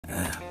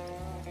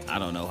I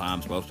don't know how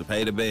I'm supposed to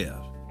pay the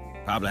bills.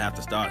 Probably have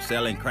to start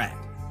selling crack.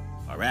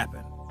 Or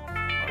rapping.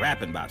 Or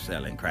rapping about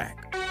selling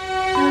crack.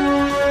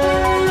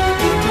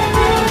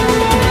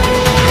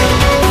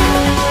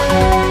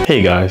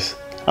 Hey guys,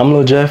 I'm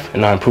Lil Jeff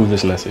and I approve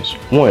this message.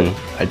 1.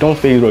 I don't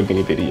fade or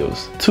any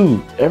videos.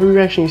 2. Every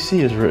reaction you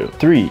see is real.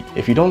 3.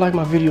 If you don't like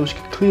my videos,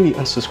 you can clearly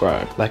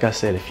unsubscribe. Like I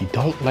said, if you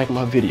don't like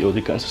my videos,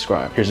 you can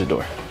unsubscribe. Here's the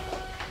door.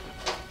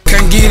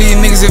 Can't give these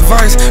niggas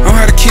advice on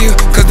how to kill,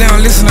 cause they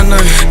don't listen to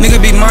nothing.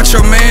 Nigga be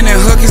macho man and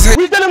hook his head.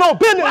 We standing on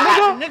business,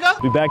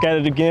 nigga! We back at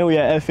it again, we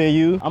at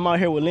FAU. I'm out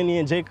here with Lenny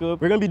and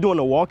Jacob. We're gonna be doing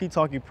a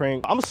walkie-talkie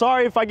prank. I'm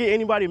sorry if I get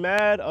anybody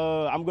mad.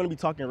 I'm gonna be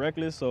talking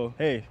reckless, so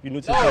hey, if you're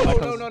new to the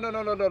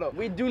channel. No.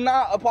 We do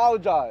not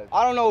apologize.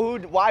 I don't know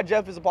why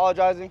Jeff is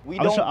apologizing.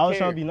 I was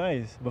trying to be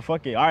nice, but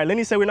fuck it. All right,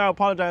 Lenny said we're not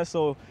apologizing,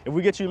 so if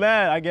we get you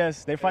mad, I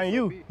guess they're fighting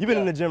you. You've been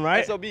in the gym,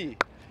 right? SOB.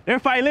 They're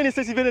fighting Lenny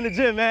since you've been in the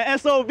gym, man.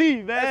 SOB,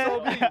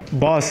 man. SOB.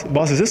 Boss,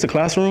 is this the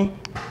classroom?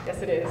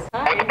 Yes, it is.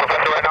 Are you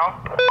professor right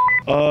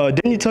now?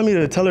 Didn't you tell me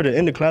to tell her to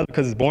end the class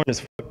because it's boring as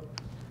fuck?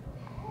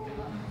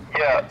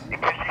 Yeah, can she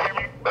hear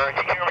me? Or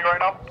can you hear me right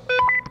now?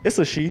 It's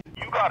a she.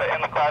 You gotta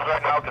end the class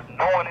right now because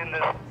no one in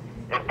this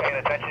is paying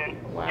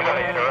attention. Wow. You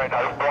gotta end it right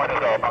now. It's boring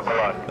as hell, not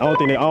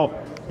gonna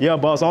lie. Yeah,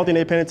 boss, I don't think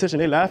they paying attention.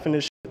 They laughing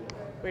and shit.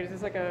 Wait, is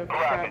this like a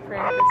prank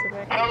or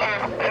something? Tell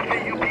her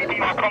FAUPD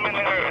will come in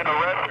there and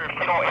arrest her if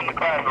she don't end the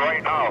class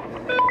right now.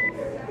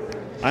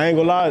 I ain't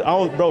gonna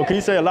lie, bro, can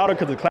you say it louder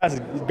because the class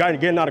is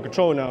getting out of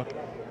control now?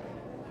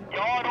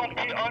 Y'all don't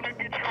get under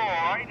control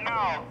right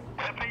now.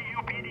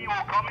 FAUPD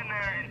will come in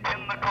there and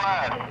end the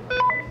class.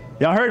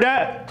 Y'all heard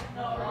that?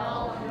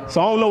 No.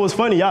 So I don't know what's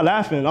funny. Y'all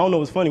laughing. I don't know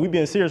what's funny. We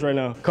being serious right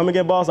now. Come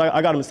again, boss.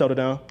 I got him to settle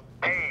down.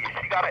 Hey,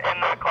 she gotta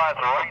end the class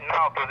right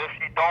now because if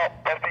she don't,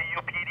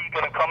 FAUPD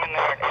gonna come in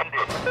there and end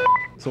it.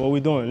 So what we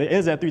doing? It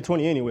ends at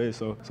 3:20 anyway,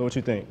 so what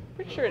you think?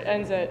 Pretty sure it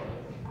ends at,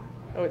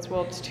 it's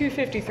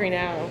 2:53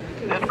 now.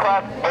 This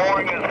class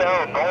boring as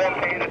hell. No one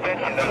paying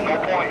attention. There's no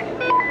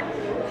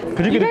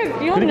point. You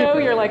guys, you all know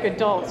you're like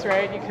adults,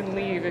 right? You can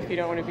leave if you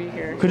don't want to be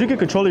here. Could you get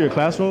control of your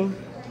classroom?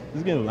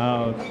 It's getting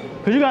loud.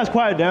 Could you guys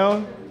quiet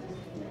down?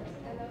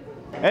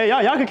 Hey,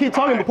 y'all can keep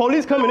talking, but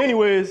police coming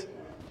anyways.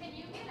 Can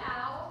you get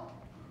out?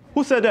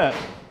 Who said that?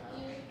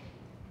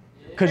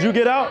 Could you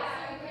get out?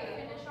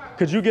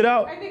 Could you get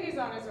out? I think he's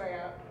on his way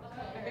out.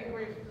 I think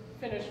we've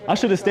finished. I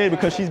should have stayed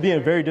because she's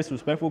being very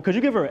disrespectful. Could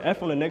you give her an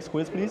F on the next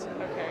quiz, please?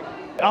 Okay.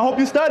 I hope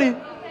you study.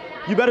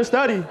 You better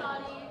study.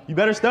 You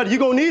better study. You're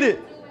gonna need it.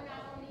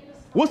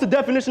 What's the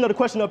definition of the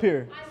question up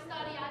here?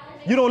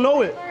 You don't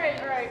know it. All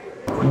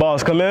right.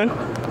 Boss, come in.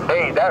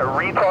 Hey, that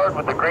retard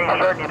with the green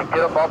shirt need to get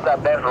up off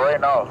that bench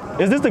right now.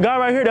 Is this the guy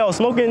right here that was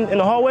smoking in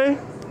the hallway?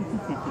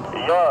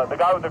 Yeah, the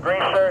guy with the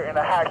green shirt and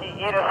the hat. He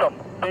eating some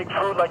big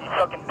fruit like he's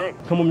sucking dick.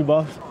 Come with me,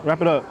 boss.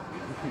 Wrap it up.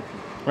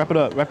 Wrap it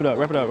up. Wrap it up.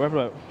 Wrap it up. Wrap it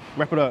up.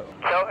 Wrap it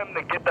up. Tell him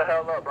to get the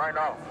hell up right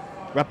now.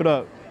 Wrap it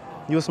up.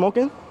 You was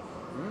smoking?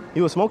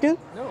 You was smoking?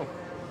 No.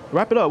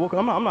 Wrap it up.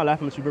 I'm not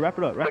laughing at you, but wrap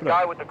it up. Wrap it up. The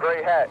guy with the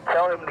gray hat.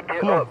 Tell him to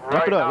get Come on. up right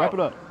Wrap it up. now. Wrap it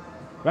up.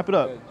 Wrap it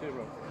up.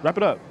 Wrap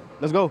it up.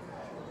 Let's go.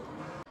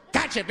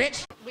 Gotcha,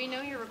 bitch. We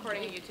know you're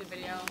recording a YouTube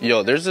video.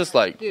 Yo, there's this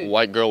like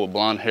white girl with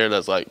blonde hair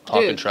that's like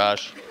talking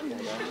trash.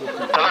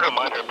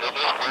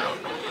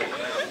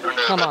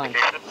 Come on.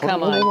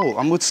 Come on. Whoa.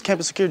 I'm with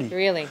campus security.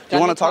 Really? You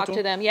want to talk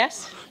to them?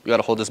 Yes? You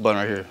gotta hold this button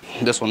right here.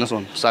 This one,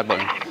 side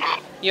button.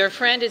 Your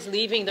friend is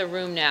leaving the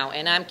room now,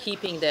 and I'm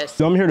keeping this.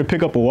 So I'm here to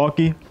pick up a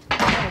walkie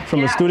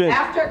from a student.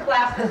 After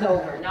class is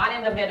over, not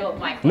in the middle of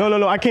my class.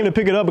 No. I came to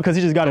pick it up because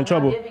he just got in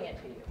trouble. Giving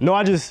it to you. No,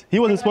 he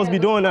wasn't supposed to be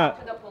doing that.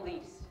 To the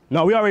police.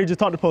 No, we already just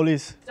talked to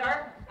police.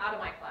 Sir, out of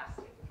my class.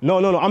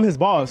 No, I'm his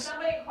boss.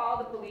 Somebody call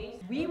the police.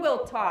 We will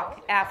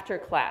talk after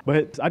class.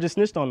 But I just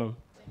snitched on him.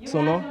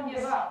 So no?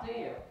 Give up, do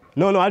you?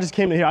 No, I just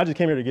came to here. I just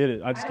came here to get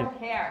it. I don't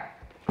care.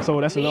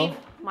 So that's a no? Leave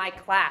my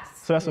class.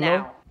 So that's a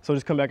no? So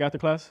just come back after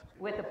class?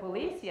 With the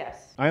police,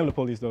 yes. I am the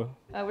police though.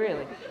 Oh,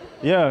 really?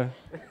 Yeah.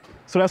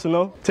 So that's a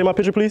no? Take my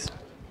picture, please.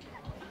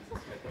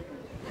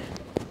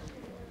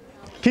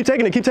 Keep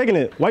taking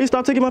it. Why you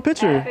stop taking my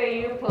picture?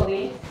 FAU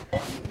police.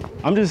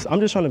 I'm just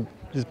trying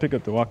to pick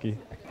up the walkie.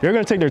 They're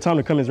gonna take their time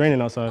to come. It's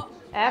raining outside.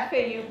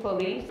 FAU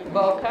police,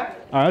 Boca. All right,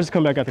 I'll just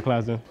come back after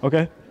class then.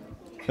 Okay?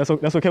 That's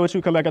okay with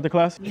you? Come back after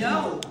class?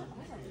 No.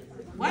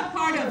 What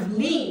part of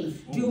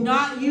leave do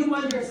not you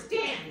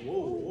understand?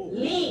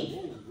 Leave.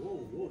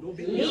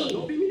 Leave.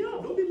 Don't beat me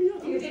up.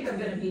 You think I'm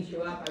gonna beat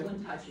you up? I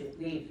wouldn't touch you.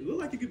 Leave. You look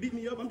like you could beat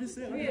me up. I'm just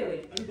saying. Really?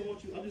 I just don't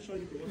want you. I'm just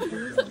trying to get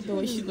the walkie. The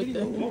way she looked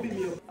at me. Don't beat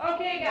me up.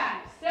 Okay,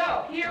 guys.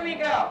 So here we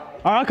go. All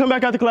right, I'll come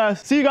back after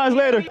class. See you guys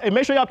later. Hey,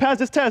 make sure y'all pass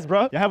this test,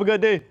 bro. Y'all have a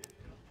good day.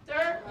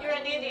 Sir, you're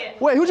an idiot.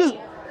 Wait, who just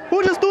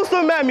threw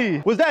something at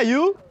me? Was that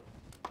you?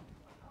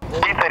 He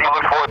said he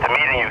looked forward to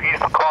meeting you. He's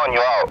calling you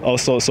out. Oh,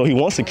 so he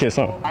wants a kiss,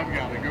 huh? I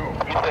gotta go.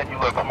 He said you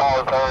look small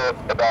as hell,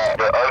 that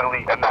you're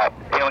ugly, and that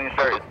alien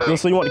shirt is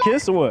So you want to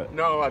kiss or what?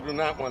 No, I do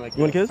not want to kiss.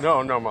 You want to kiss?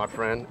 No, my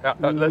friend.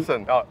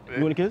 Listen.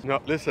 You want to kiss? No,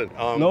 listen.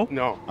 No?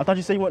 No. I thought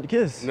you said you wanted to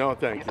kiss. No,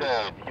 thank you.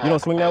 You don't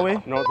swing that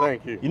way? No,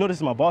 thank you. You know this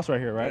is my boss right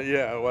here, right?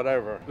 Yeah,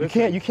 whatever.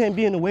 You can't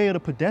be in the way of the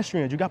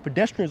pedestrians. You got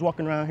pedestrians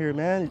walking around here,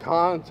 man.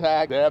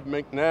 Contact Deb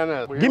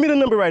McNanna. Give me the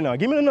number right now.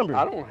 Give me the number.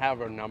 I don't have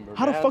her number.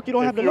 How the fuck you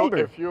don't have the number?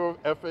 If you're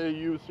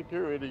FAU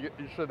security, you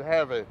should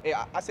have it. Hey,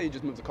 I say you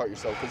just move the cart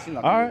yourself, because he's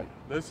not All gonna right.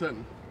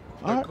 Listen.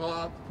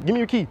 Give me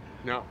your key.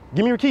 No.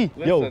 Give me your key.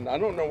 Listen, I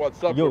don't know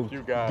what's up with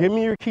you guys. Give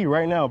me your key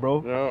right now,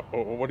 bro. No.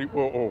 What do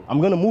you? I'm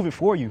gonna move it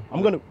for you.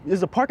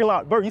 There's a parking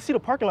lot, bro. You see the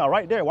parking lot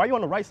right there. Why are you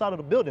on the right side of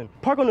the building?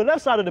 Park on the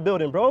left side of the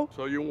building, bro.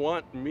 So you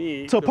want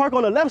me to park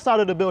on the left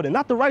side of the building,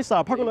 not the right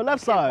side. Park on the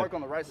left side. Park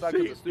on the right side.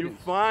 See, you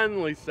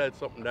finally said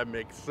something that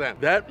makes sense.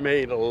 That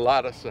made a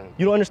lot of sense.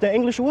 You don't understand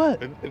English or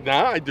what?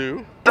 Now I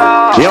do.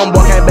 Young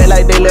boy came back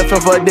like they left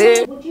him for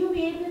dead. Would you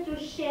be able to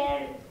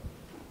share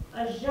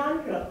a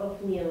genre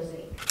of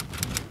music?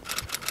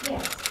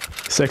 Yes.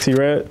 Sexy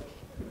Red.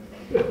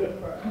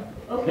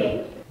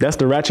 Okay. That's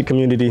the ratchet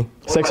community.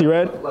 Sexy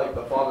Red? Like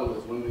the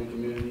fatherless women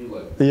community,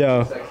 like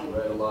yeah. Sexy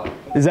Red a lot.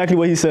 Exactly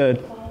what he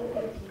said.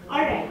 All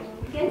right.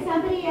 Can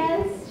somebody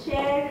else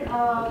share,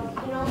 a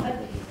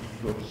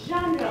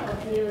genre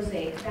of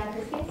music that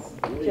is yes?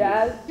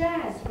 Jazz.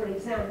 Jazz, for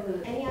example.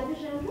 Any other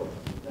genre?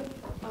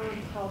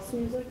 House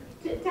music.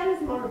 Tell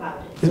us more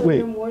about it. So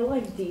they're more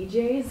like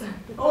DJs.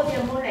 Oh,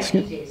 they're more like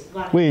DJs.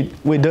 Got Wait.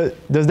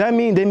 Does that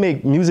mean they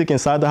make music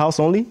inside the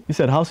house only? You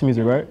said house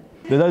music, right?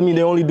 Does that mean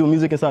they only do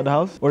music inside the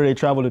house, or do they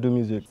travel to do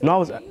music?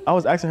 No, I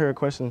was asking her a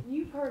question.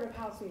 You've heard of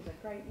house music,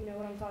 right? You know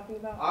what I'm talking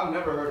about? I've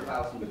never heard of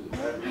house music.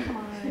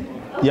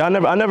 Yeah,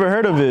 I never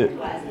heard of it.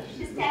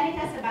 She's telling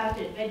us about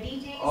it. Where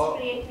DJs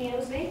create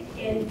music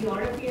in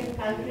European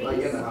countries. Like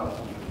in the house.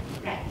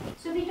 Right.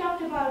 So we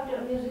talked about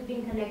music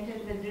being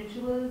connected with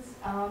rituals.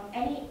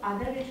 Any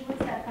other rituals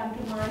that come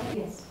to mind?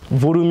 Yes.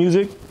 Voodoo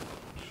music?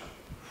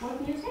 What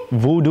music?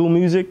 Voodoo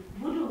music?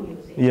 Voodoo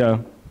music. Yeah.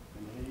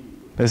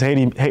 That's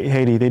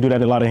Haiti. They do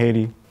that a lot in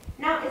Haiti.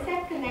 Now, is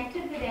that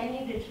connected with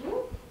any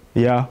ritual?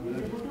 Yeah.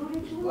 The voodoo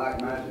ritual? Black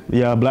magic.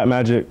 Yeah, black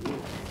magic.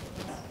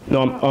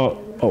 No, No,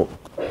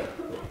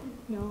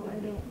 I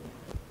don't.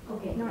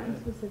 Okay. Not in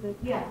specific.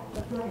 Yeah,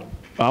 go ahead.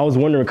 I was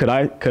wondering, could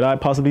I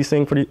possibly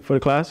sing for the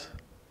class?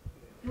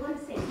 You want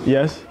to sing?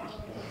 Yes.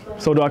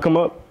 So do I come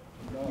up?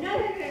 No,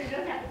 you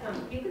don't have to come.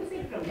 You can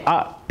sing from there.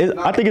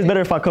 I think it's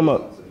better if I come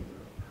up.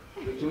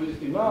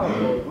 Why are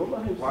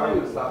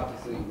you gonna stop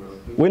to sing, bro?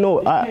 Wait, no,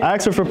 I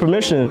asked her for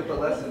permission. With the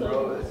lesson,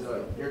 bro, it's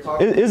like you're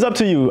talking. It's up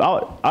to you.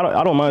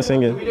 I don't mind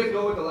singing. Can we just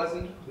go with the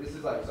lesson? This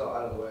is like so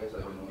out of the way, so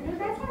you know. No,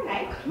 that's all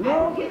right.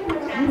 No, give him a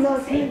chance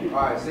to sing.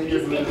 All right, sing your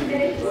He's taking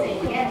minutes to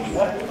sing.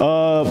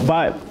 Yes.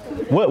 By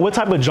what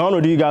type of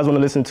genre do you guys want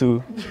to listen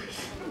to?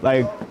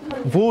 Like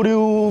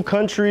voodoo,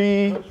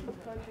 country?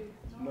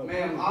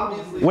 Man,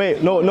 obviously.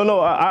 Wait, no,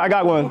 I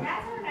got one.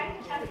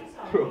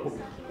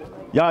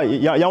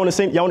 Y'all want to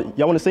sing? Y'all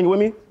want to sing it with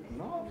me?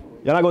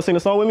 Y'all not gonna sing the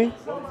song with me?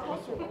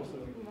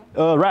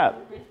 Rap.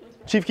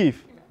 Chief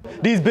Keef.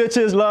 These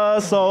bitches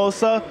love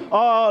salsa,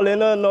 all in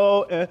the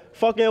know, and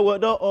fucking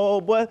with the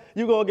old boy,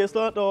 you gon' get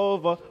stuck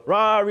over.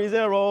 Rari's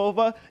and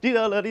Rover, these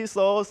love these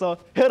salsa,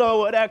 hit on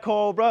with that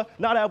cobra,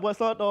 now that boy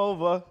stuck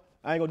over.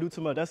 I ain't gonna do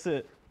too much, that's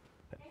it.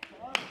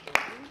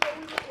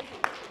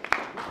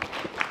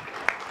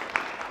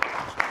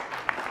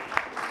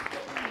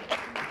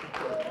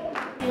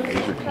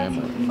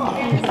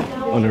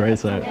 On the right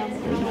side.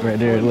 Right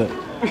there, look.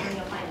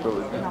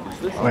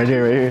 Right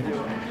there, right here.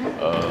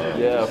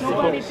 Yeah.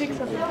 Nobody picks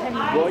up the penny.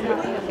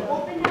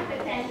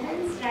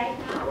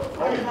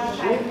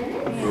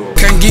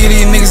 Can't give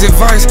these niggas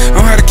advice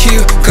on how to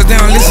kill, cause they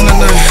don't listen to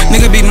nothing.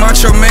 Nigga be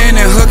macho man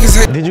and hook his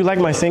head. Did you like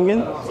my singing?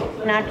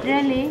 Not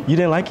really. You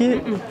didn't like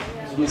it?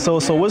 So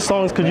what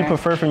songs could you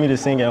prefer for me to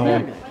sing at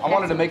home? I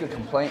wanted to make a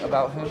complaint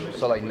about him,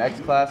 so like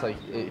next class, like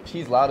if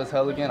he's loud as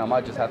hell again, I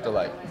might just have to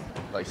like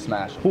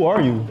smash him. Who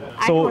are you?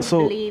 I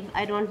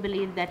don't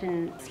believe that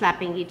in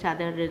slapping each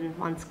other in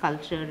one's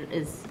culture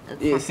is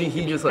something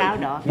to be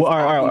proud of. Well,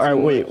 all right,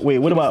 wait.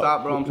 What about?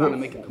 Stop, bro. I'm trying to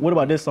make it. What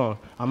about this song?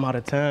 I'm out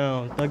of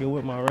town, thugging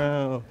with my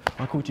round,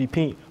 my coochie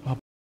pink, my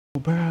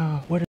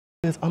brown. What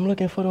is? I'm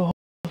looking for the whole.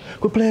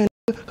 Quit playing.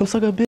 Come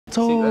suck a big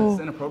toe. See,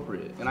 that's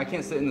inappropriate, and I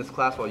can't sit in this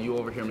class while you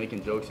over here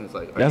making jokes and it's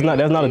like. That's not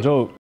a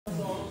joke.